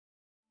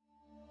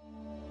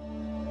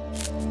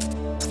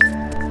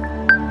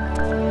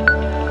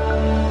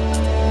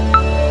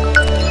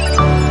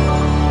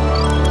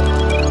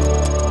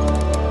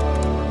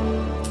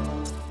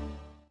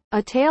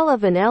A tale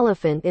of an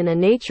elephant in a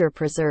nature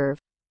preserve.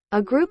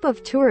 A group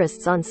of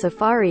tourists on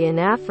safari in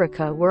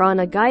Africa were on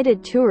a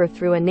guided tour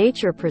through a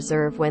nature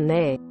preserve when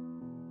they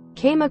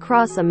came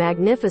across a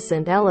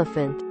magnificent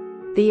elephant.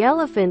 The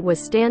elephant was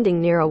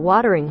standing near a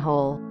watering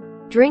hole,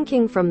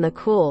 drinking from the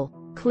cool,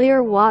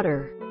 clear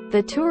water.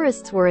 The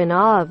tourists were in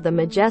awe of the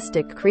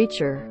majestic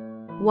creature,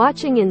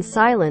 watching in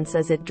silence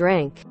as it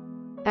drank.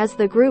 As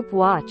the group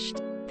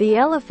watched, the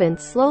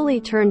elephant slowly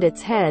turned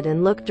its head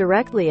and looked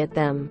directly at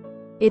them.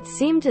 It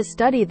seemed to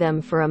study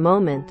them for a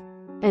moment,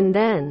 and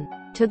then,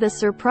 to the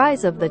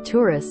surprise of the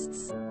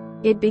tourists,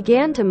 it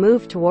began to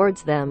move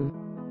towards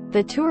them.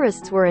 The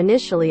tourists were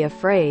initially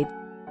afraid,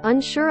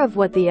 unsure of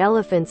what the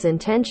elephant's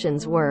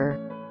intentions were,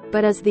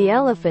 but as the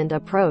elephant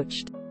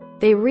approached,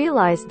 they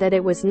realized that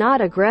it was not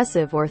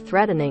aggressive or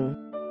threatening,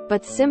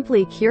 but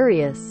simply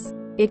curious.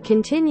 It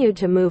continued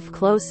to move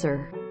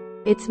closer,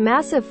 its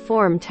massive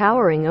form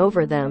towering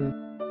over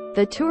them.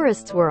 The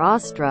tourists were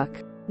awestruck,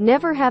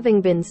 never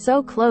having been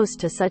so close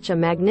to such a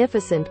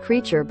magnificent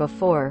creature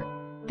before.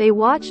 They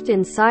watched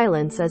in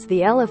silence as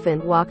the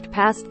elephant walked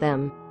past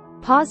them,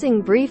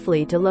 pausing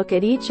briefly to look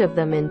at each of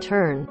them in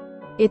turn.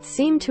 It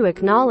seemed to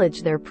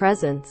acknowledge their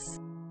presence,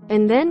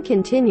 and then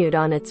continued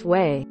on its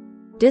way,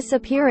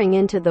 disappearing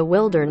into the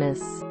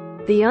wilderness.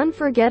 The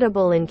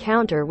unforgettable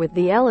encounter with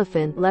the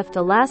elephant left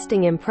a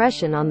lasting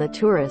impression on the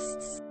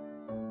tourists,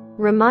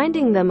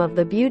 reminding them of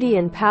the beauty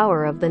and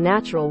power of the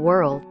natural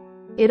world.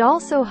 It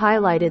also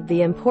highlighted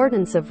the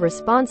importance of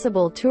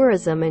responsible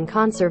tourism and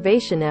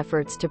conservation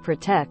efforts to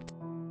protect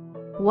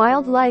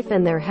wildlife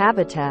and their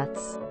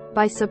habitats.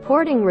 By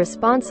supporting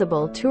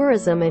responsible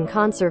tourism and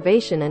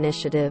conservation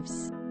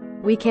initiatives,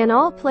 we can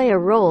all play a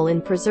role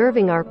in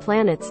preserving our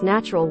planet's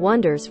natural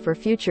wonders for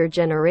future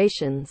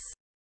generations.